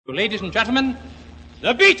Ladies and gentlemen,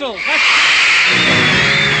 the Beatles!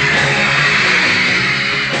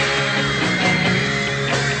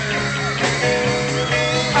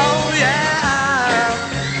 Oh yeah,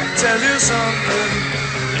 I'll tell you something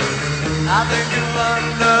I think you'll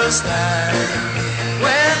understand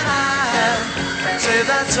when I say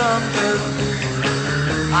that something.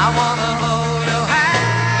 I wanna hold your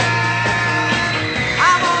hand,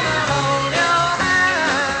 I wanna hold your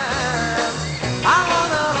hand, I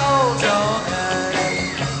wanna hold your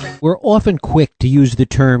hand. We're often quick to use the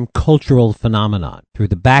term cultural phenomenon. Through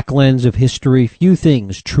the back lens of history, few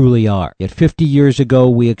things truly are. Yet 50 years ago,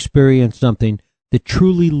 we experienced something that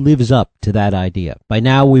truly lives up to that idea. By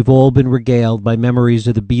now, we've all been regaled by memories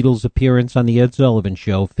of the Beatles' appearance on The Ed Sullivan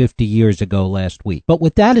Show 50 years ago last week. But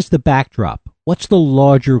with that as the backdrop, what's the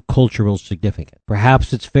larger cultural significance?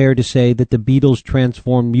 Perhaps it's fair to say that the Beatles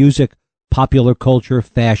transformed music, popular culture,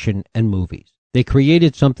 fashion, and movies. They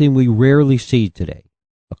created something we rarely see today,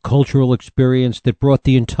 a cultural experience that brought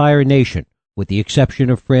the entire nation, with the exception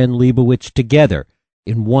of Fran Lebowitz, together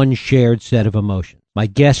in one shared set of emotions. My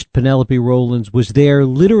guest, Penelope Rollins, was there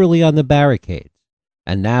literally on the barricades,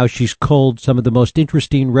 and now she's culled some of the most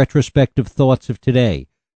interesting retrospective thoughts of today,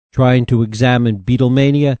 trying to examine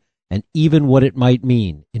Beatlemania and even what it might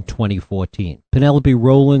mean in 2014. Penelope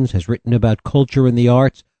Rollins has written about culture and the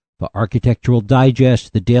arts for Architectural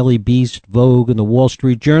Digest, The Daily Beast, Vogue, and The Wall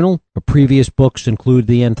Street Journal. Her previous books include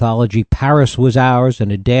the anthology Paris Was Ours and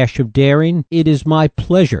A Dash of Daring. It is my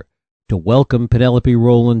pleasure to welcome Penelope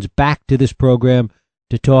Rollins back to this program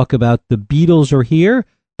to talk about The Beatles Are Here.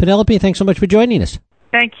 Penelope, thanks so much for joining us.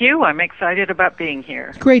 Thank you. I'm excited about being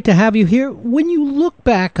here. Great to have you here. When you look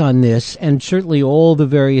back on this, and certainly all the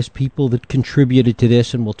various people that contributed to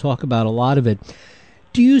this, and we'll talk about a lot of it,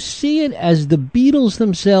 do you see it as the Beatles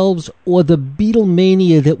themselves or the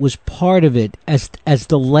Beatlemania that was part of it as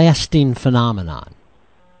the lasting phenomenon?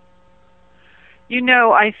 You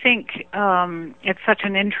know, I think it's such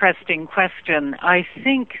an interesting question. I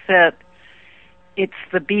think that it's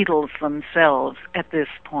the Beatles themselves at this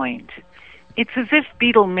point. It's as if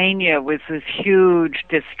Beatlemania was this huge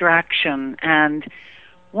distraction, and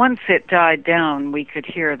once it died down, we could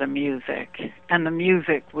hear the music. And the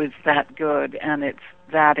music was that good, and it's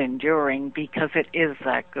that enduring because it is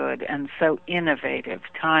that good and so innovative,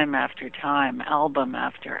 time after time, album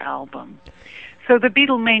after album. So the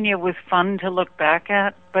Beatlemania was fun to look back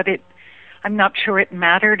at, but I'm not sure it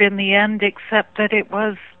mattered in the end, except that it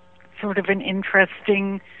was sort of an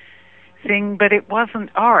interesting thing, but it wasn't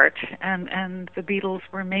art, and the Beatles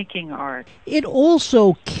were making art. It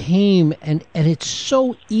also came, and it's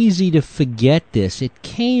so easy to forget this, it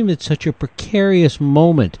came at such a precarious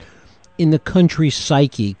moment in the country's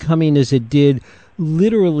psyche, coming as it did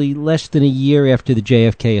literally less than a year after the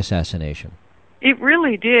JFK assassination. It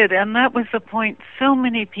really did, and that was the point so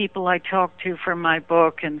many people I talked to for my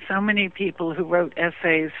book and so many people who wrote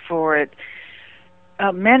essays for it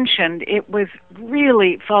mentioned. It was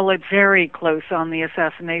really followed very close on the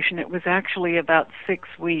assassination. It was actually about 6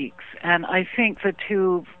 weeks, and I think the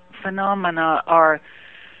two phenomena are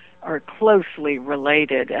closely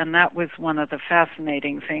related, and that was one of the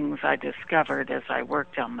fascinating things I discovered as I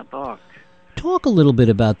worked on the book. Talk a little bit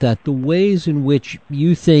about that, the ways in which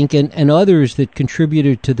you think, and others that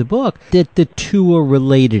contributed to the book, that the two are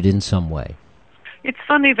related in some way. It's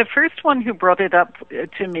funny, the first one who brought it up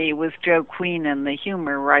to me was Joe Queenan, the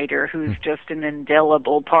humor writer, who's just an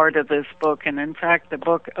indelible part of this book, and in fact the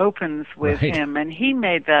book opens with him, and he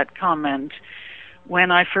made that comment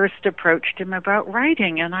when I first approached him about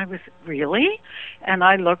writing, and I was, really? And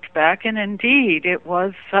I looked back, and indeed, it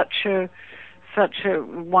was such a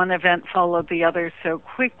one event followed the other so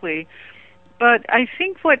quickly. But I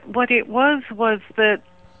think what it was that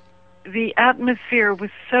the atmosphere was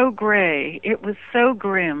so gray, it was so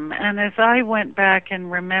grim, and as I went back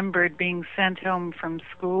and remembered being sent home from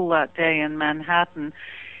school that day in Manhattan,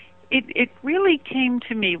 it really came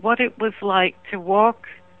to me what it was like to walk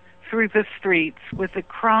through the streets with the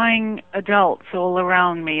crying adults all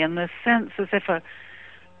around me, and the sense as if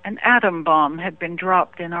an atom bomb had been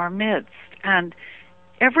dropped in our midst, and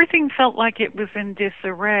everything felt like it was in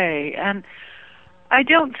disarray. And I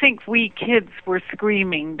don't think we kids were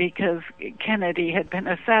screaming because Kennedy had been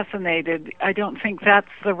assassinated. I don't think that's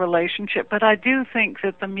the relationship, but I do think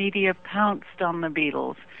that the media pounced on the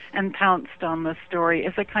Beatles and pounced on the story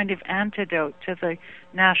as a kind of antidote to the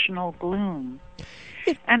national gloom.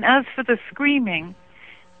 And as for the screaming,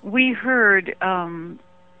 we heard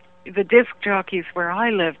the disc jockeys where I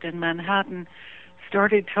lived in Manhattan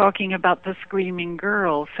started talking about the screaming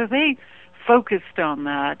girl. So they focused on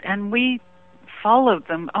that, and we followed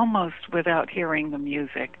them almost without hearing the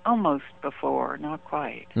music, almost before, not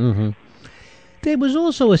quite. Mm-hmm. There was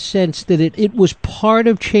also a sense that it was part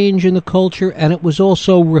of change in the culture, and it was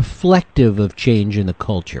also reflective of change in the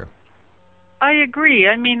culture. I agree.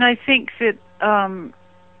 I mean, I think that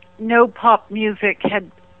no pop music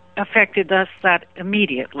had affected us that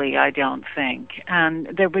immediately, I don't think. And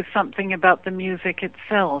there was something about the music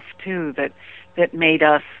itself, too, that made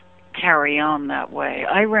us carry on that way.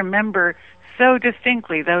 I remember so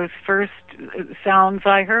distinctly those first sounds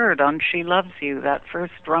I heard on She Loves You, that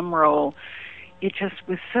first drum roll. It just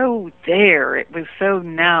was so there. It was so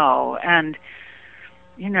now. And,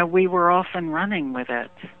 you know, we were off and running with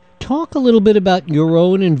it. Talk a little bit about your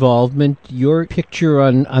own involvement, your picture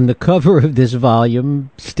on the cover of this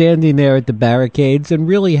volume, standing there at the barricades, and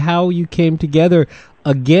really how you came together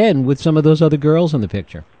again with some of those other girls in the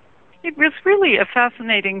picture. It was really a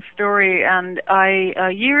fascinating story, and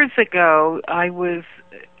years ago, I was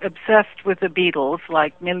obsessed with the Beatles,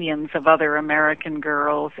 like millions of other American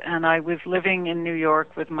girls, and I was living in New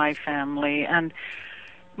York with my family, and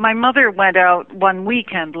my mother went out one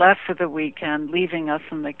weekend, left for the weekend, leaving us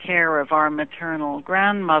in the care of our maternal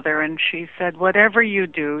grandmother, and she said, whatever you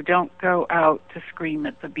do, don't go out to scream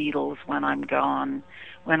at the Beatles when I'm gone,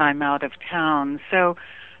 when I'm out of town. So,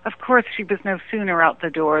 of course, she was no sooner out the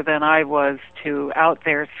door than I was out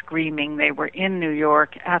there screaming. They were in New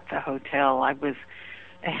York at the hotel. I was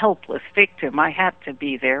a helpless victim. I had to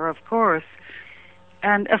be there, of course.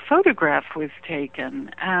 And a photograph was taken.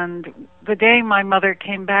 And the day my mother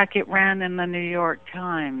came back, it ran in the New York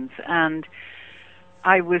Times. And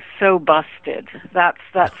I was so busted. That's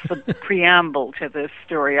the preamble to this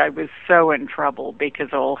story. I was so in trouble because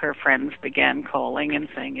all her friends began calling and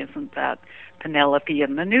saying, isn't that Penelope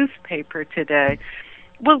in the newspaper today?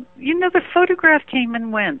 Well, you know, the photograph came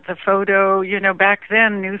and went. The photo, you know, back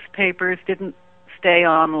then newspapers didn't stay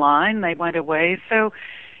online. They went away. So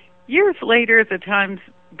years later, the Times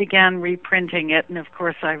began reprinting it, and of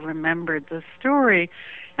course I remembered the story.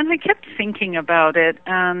 And I kept thinking about it,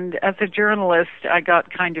 and as a journalist, I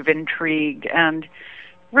got kind of intrigued and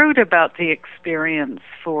wrote about the experience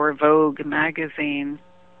for Vogue magazine.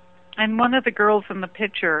 And one of the girls in the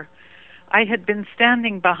picture, I had been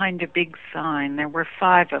standing behind a big sign. There were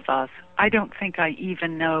 5 of us. I don't think I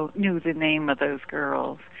even knew the name of those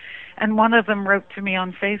girls. And one of them wrote to me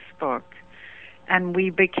on Facebook, and we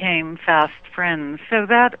became fast friends. So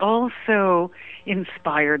that also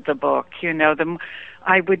inspired the book. You know,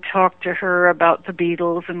 I would talk to her about the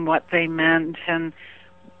Beatles and what they meant and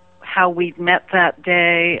how we'd met that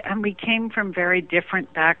day. And we came from very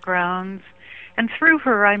different backgrounds. And through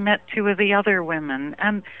her, I met 2 of the other women.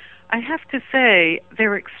 And I have to say,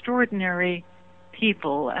 they're extraordinary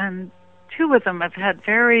people. And 2 of them have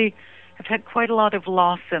had quite a lot of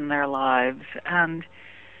loss in their lives and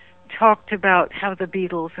talked about how the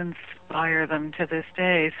Beatles inspire them to this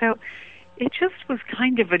day. So it just was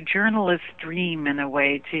kind of a journalist's dream in a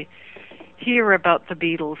way to hear about the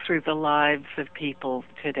Beatles through the lives of people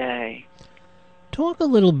today. Talk a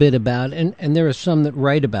little bit about, and there are some that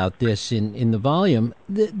write about this in the volume,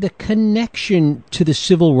 the connection to the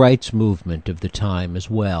civil rights movement of the time as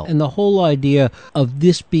well, and the whole idea of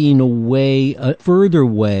this being a further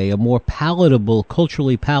way, a more palatable,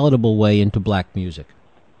 culturally palatable way into black music.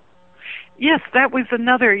 Yes, that was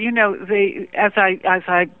another, you know, as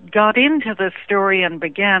I got into the story and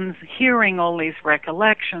began hearing all these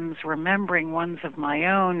recollections, remembering ones of my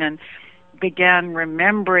own, and began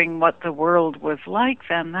remembering what the world was like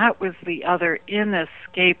then, that was the other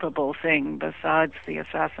inescapable thing besides the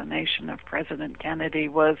assassination of President Kennedy,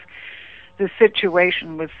 was the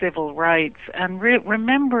situation with civil rights, and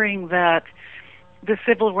remembering that the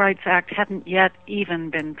Civil Rights Act hadn't yet even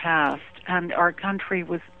been passed, and our country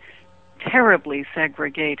was terribly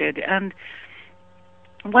segregated. And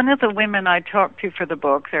one of the women I talked to for the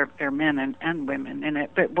book, there are men and women in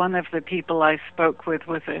it, but one of the people I spoke with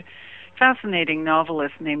was a fascinating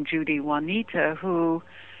novelist named Judy Juanita, who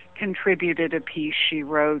contributed a piece she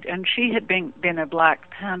wrote, and she had been a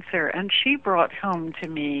Black Panther, and she brought home to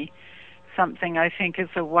me something I think as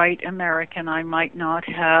a white American I might not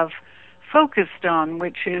have focused on,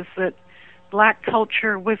 which is that black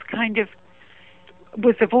culture was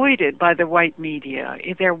avoided by the white media.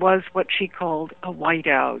 There was what she called a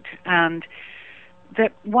whiteout, and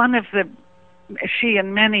that she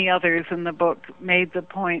and many others in the book made the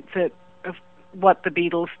point that what the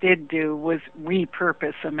Beatles did do was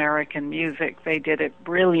repurpose American music. They did it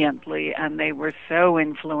brilliantly, and they were so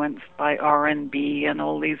influenced by R&B and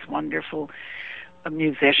all these wonderful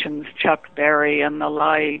musicians, Chuck Berry and the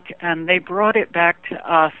like, and they brought it back to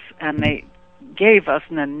us, and they gave us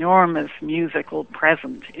an enormous musical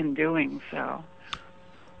present in doing so.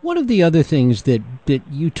 One of the other things that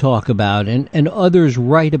you talk about and others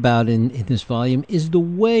write about in this volume is the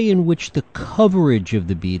way in which the coverage of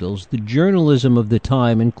the Beatles, the journalism of the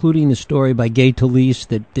time, including the story by Gay Talese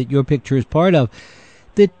that your picture is part of,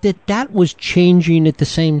 that was changing at the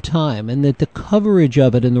same time, and that the coverage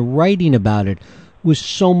of it and the writing about it was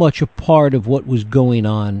so much a part of what was going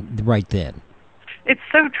on right then. It's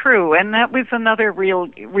so true, and that was another real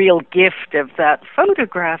gift of that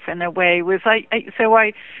photograph. In a way, was I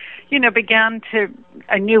began to.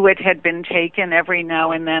 I knew it had been taken. Every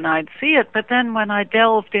now and then I'd see it, but then when I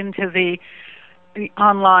delved into the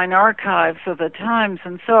online archives of the Times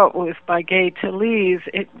and saw it was by Gay Talese,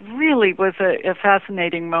 it really was a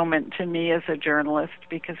fascinating moment to me as a journalist,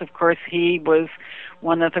 because of course he was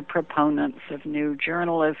one of the proponents of new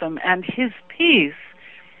journalism, and his piece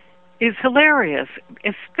is hilarious,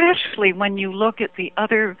 especially when you look at the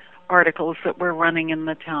other articles that were running in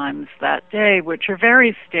the Times that day, which are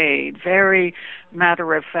very staid, very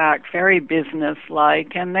matter-of-fact, very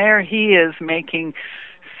business-like, and there he is making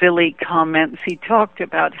silly comments. He talked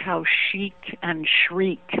about how chic and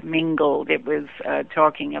shriek mingled. It was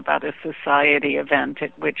talking about a society event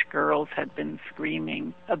at which girls had been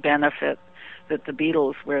screaming, a benefit that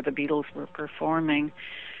where the Beatles were performing.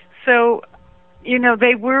 So,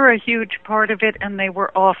 they were a huge part of it, and they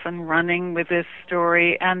were often running with this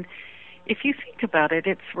story. And if you think about it,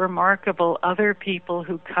 it's remarkable. Other people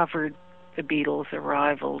who covered the Beatles'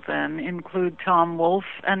 arrival then include Tom Wolfe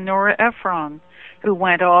and Nora Ephron, who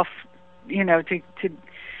went off, to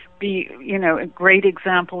be, great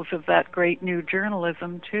examples of that great new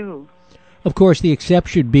journalism, too. Of course, the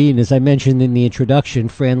exception being, as I mentioned in the introduction,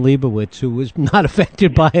 Fran Lebowitz, who was not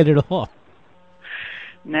affected by it at all.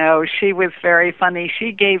 No, she was very funny.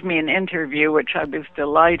 She gave me an interview, which I was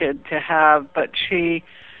delighted to have, but she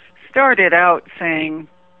started out saying,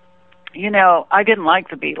 I didn't like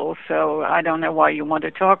the Beatles, so I don't know why you want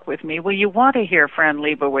to talk with me. Well, you want to hear Fran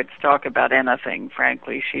Lebowitz talk about anything,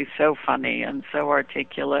 frankly. She's so funny and so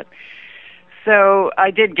articulate. So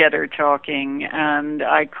I did get her talking, and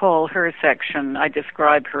I call her section, I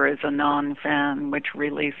describe her as a non-fan, which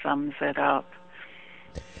really sums it up.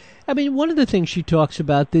 I mean, one of the things she talks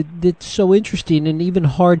about that's so interesting and even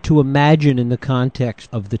hard to imagine in the context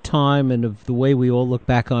of the time and of the way we all look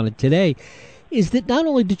back on it today is that not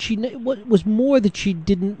only did she, what was more that she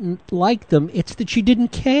didn't like them, it's that she didn't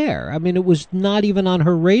care. I mean, it was not even on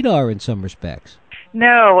her radar in some respects.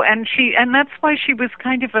 No, and that's why she was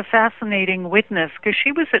kind of a fascinating witness, because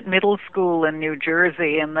she was at middle school in New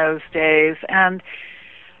Jersey in those days, and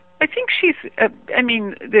I think she's,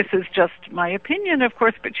 this is just my opinion, of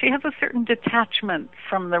course, but she has a certain detachment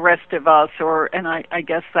from the rest of us, and I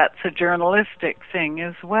guess that's a journalistic thing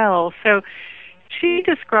as well. So she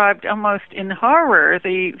described almost in horror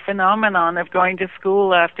the phenomenon of going to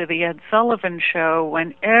school after the Ed Sullivan Show,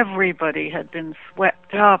 when everybody had been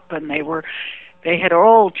swept up and they had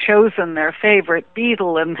all chosen their favorite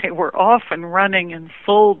Beatle, and they were off and running in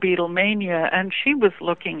full Beatlemania, and she was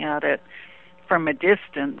looking at it from a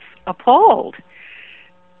distance, appalled.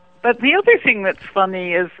 But the other thing that's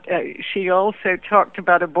funny is she also talked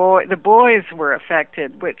about the boys were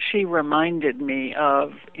affected, which she reminded me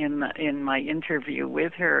of in my interview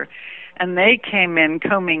with her. And they came in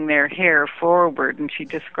combing their hair forward, and she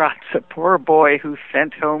describes a poor boy who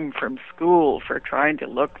sent home from school for trying to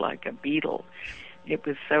look like a Beatle. It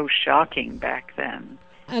was so shocking back then.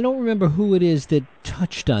 I don't remember who it is that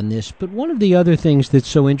touched on this, but one of the other things that's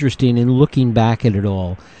so interesting in looking back at it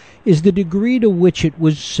all is the degree to which it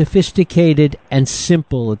was sophisticated and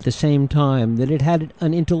simple at the same time, that it had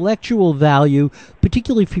an intellectual value,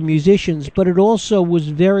 particularly for musicians, but it also was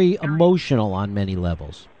very emotional on many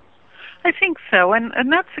levels. I think so, and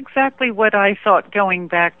that's exactly what I thought going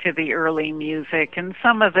back to the early music, and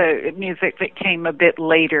some of the music that came a bit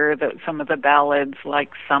later, some of the ballads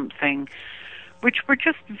like Something, which were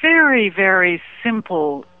just very, very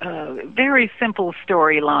simple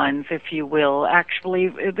storylines, if you will. Actually,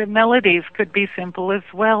 the melodies could be simple as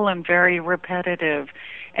well and very repetitive,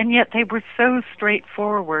 and yet they were so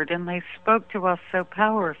straightforward and they spoke to us so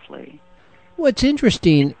powerfully. What's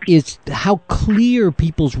interesting is how clear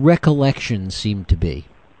people's recollections seem to be.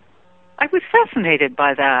 I was fascinated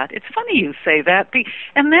by that. It's funny you say that.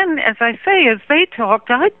 And then, as I say, as they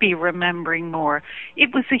talked, I'd be remembering more.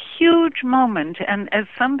 It was a huge moment, and as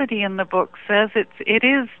somebody in the book says, it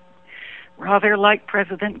is rather like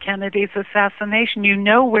President Kennedy's assassination. You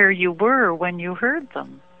know where you were when you heard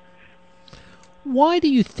them. Why do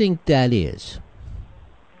you think that is?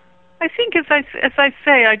 I think, as I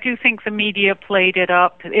say, I do think the media played it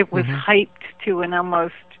up. It was hyped to an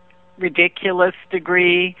almost ridiculous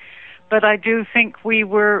degree, but I do think we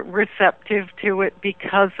were receptive to it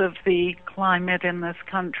because of the climate in this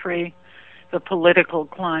country, the political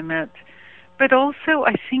climate. But also,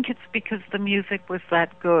 I think it's because the music was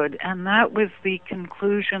that good, and that was the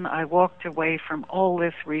conclusion I walked away from all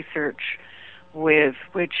this research with,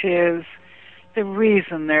 which is the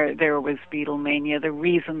reason there was Beatlemania, the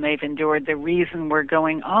reason they've endured, the reason we're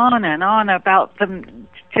going on and on about them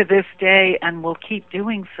to this day and will keep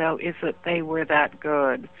doing so, is that they were that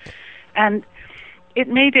good. And it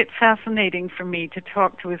made it fascinating for me to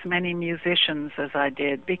talk to as many musicians as I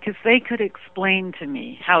did, because they could explain to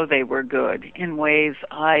me how they were good in ways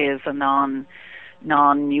I, as a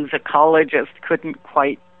non-musicologist, couldn't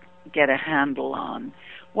quite get a handle on.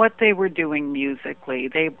 What they were doing musically.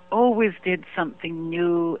 They always did something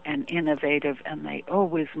new and innovative, and they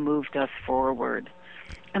always moved us forward.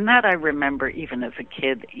 And that I remember even as a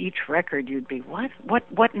kid. Each record you'd be, what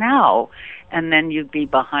now? And then you'd be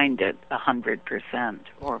behind it 100%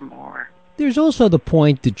 or more. There's also the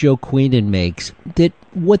point that Joe Queenan makes, that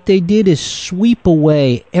what they did is sweep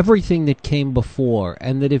away everything that came before,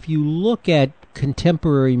 and that if you look at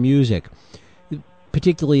contemporary music,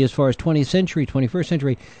 particularly as far as 20th century, 21st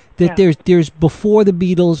century, that there's before the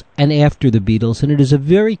Beatles and after the Beatles, and it is a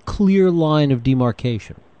very clear line of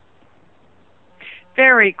demarcation.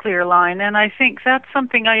 Very clear line, and I think that's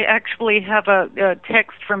something. I actually have a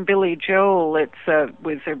text from Billy Joel. It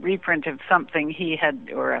was a reprint of something he had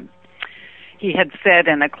said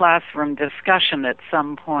in a classroom discussion at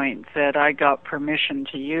some point that I got permission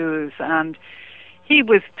to use, and he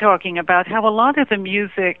was talking about how a lot of the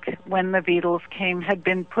music when the Beatles came had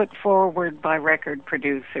been put forward by record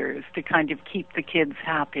producers to kind of keep the kids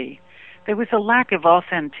happy. There was a lack of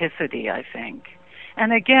authenticity, I think.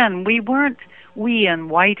 And again, we in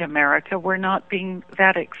white America were not being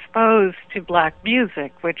that exposed to black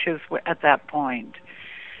music, which is at that point.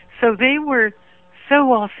 So they were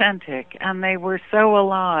so authentic and they were so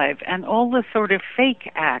alive, and all the sort of fake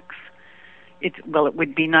acts, it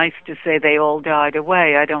would be nice to say they all died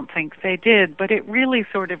away. I don't think they did, but it really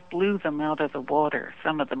sort of blew them out of the water,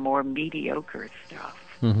 some of the more mediocre stuff.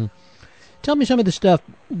 Mm-hmm. Tell me some of the stuff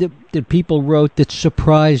that people wrote that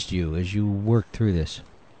surprised you as you worked through this.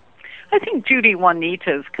 I think Judy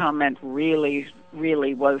Juanita's comment really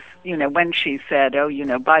was, when she said,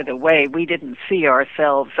 by the way, we didn't see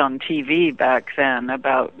ourselves on TV back then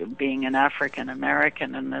about being an African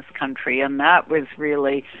American in this country, and that was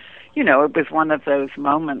really, it was one of those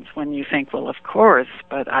moments when you think, well, of course,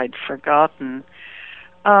 but I'd forgotten.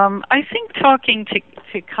 I think talking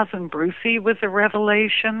to Cousin Brucey was a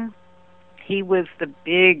revelation. He was the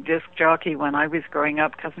big disc jockey when I was growing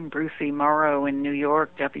up, Cousin Brucey Morrow in New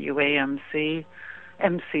York, MCA.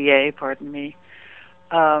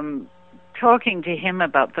 Talking to him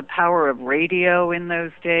about the power of radio in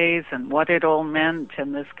those days and what it all meant,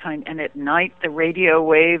 and at night the radio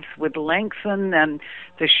waves would lengthen and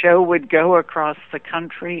the show would go across the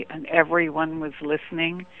country and everyone was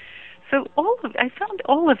listening. So I found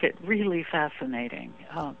all of it really fascinating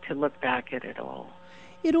to look back at it all.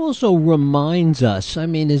 It also reminds us,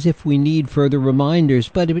 as if we need further reminders,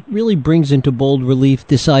 but it really brings into bold relief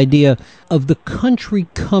this idea of the country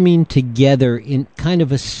coming together in kind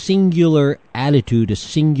of a singular attitude, a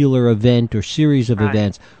singular event or series of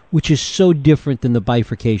events, which is so different than the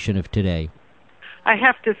bifurcation of today. I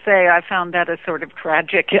have to say I found that a sort of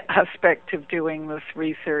tragic aspect of doing this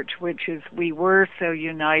research, which is we were so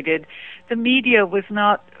united. The media was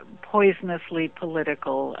not poisonously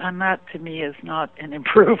political, and that to me is not an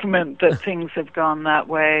improvement that things have gone that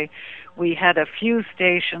way. We had a few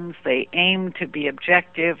stations. They aimed to be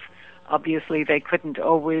objective. Obviously, they couldn't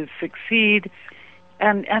always succeed.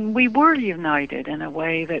 And we were united in a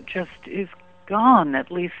way that just is gone, at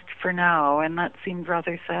least for now, and that seemed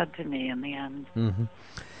rather sad to me in the end. Mm-hmm.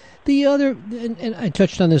 The other, and I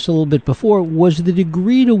touched on this a little bit before, was the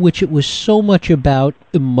degree to which it was so much about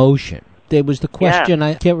emotion. There was the question,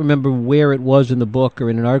 I can't remember where it was in the book or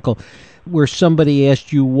in an article, where somebody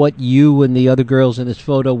asked you what you and the other girls in this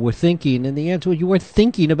photo were thinking, and the answer was you weren't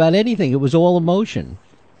thinking about anything. It was all emotion.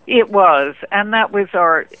 It was, and that was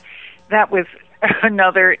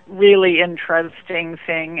another really interesting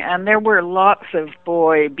thing. And there were lots of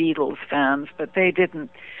boy Beatles fans, but they didn't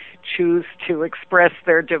choose to express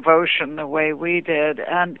their devotion the way we did.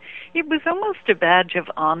 And it was almost a badge of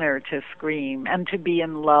honor to scream and to be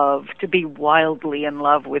in love, to be wildly in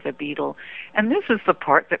love with a Beatle. And this is the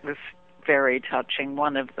part that was very touching.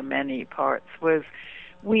 One of the many parts was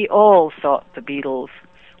we all thought the Beatles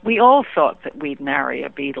we all thought that we'd marry a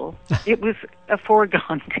Beatle. It was a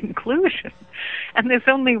foregone conclusion. And there's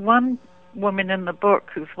only one woman in the book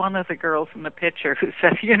who's one of the girls in the picture who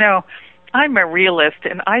says, you know, I'm a realist,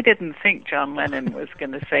 and I didn't think John Lennon was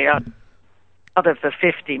going to say out of the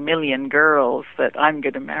 50 million girls that I'm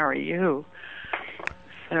going to marry you.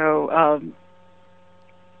 So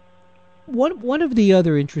one of the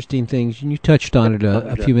other interesting things, and you touched on it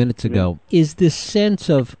a few minutes ago, is this sense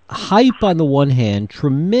of hype on the one hand,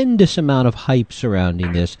 tremendous amount of hype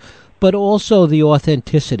surrounding this, but also the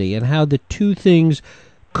authenticity and how the two things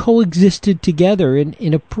coexisted together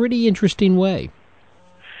in a pretty interesting way.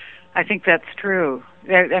 I think that's true.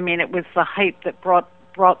 I mean, it was the hype that brought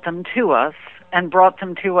them to us, and brought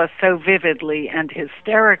them to us so vividly and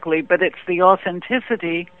hysterically, but it's the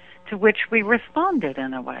authenticity to which we responded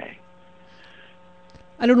in a way.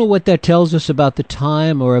 I don't know what that tells us about the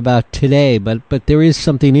time or about today, but there is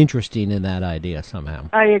something interesting in that idea somehow.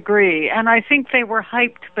 I agree, and I think they were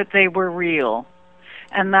hyped, but they were real,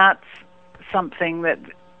 and that's something that,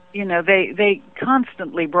 you know, they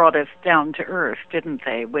constantly brought us down to earth, didn't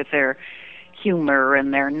they, with their humor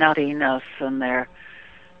and their nuttiness and their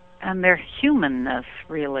humanness,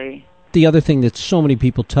 really. The other thing that so many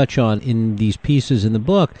people touch on in these pieces in the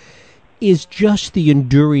book is just the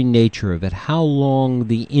enduring nature of it, how long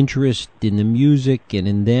the interest in the music and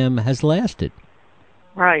in them has lasted.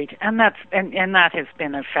 Right, and that has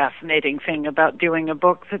been a fascinating thing about doing a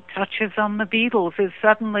book that touches on the Beatles, is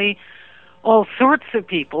suddenly all sorts of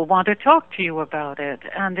people want to talk to you about it,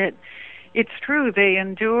 and it's true, they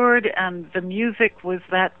endured, and the music was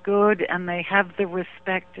that good, and they have the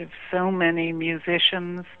respect of so many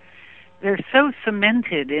musicians. They're so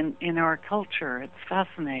cemented in our culture. It's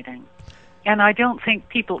fascinating. And I don't think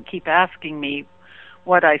people keep asking me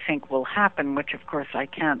what I think will happen, which of course I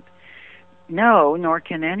can't know, nor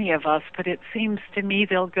can any of us, but it seems to me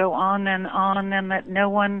they'll go on, and that no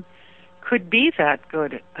one could be that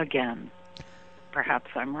good again. Perhaps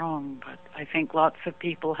I'm wrong, but I think lots of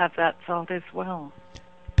people have that thought as well.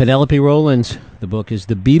 Penelope Rollins, the book is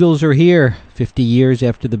The Beatles Are Here. 50 years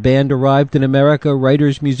after the band arrived in America,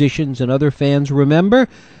 writers, musicians, and other fans remember.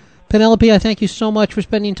 Penelope, I thank you so much for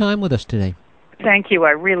spending time with us today. Thank you.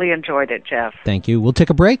 I really enjoyed it, Jeff. Thank you. We'll take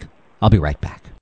a break. I'll be right back.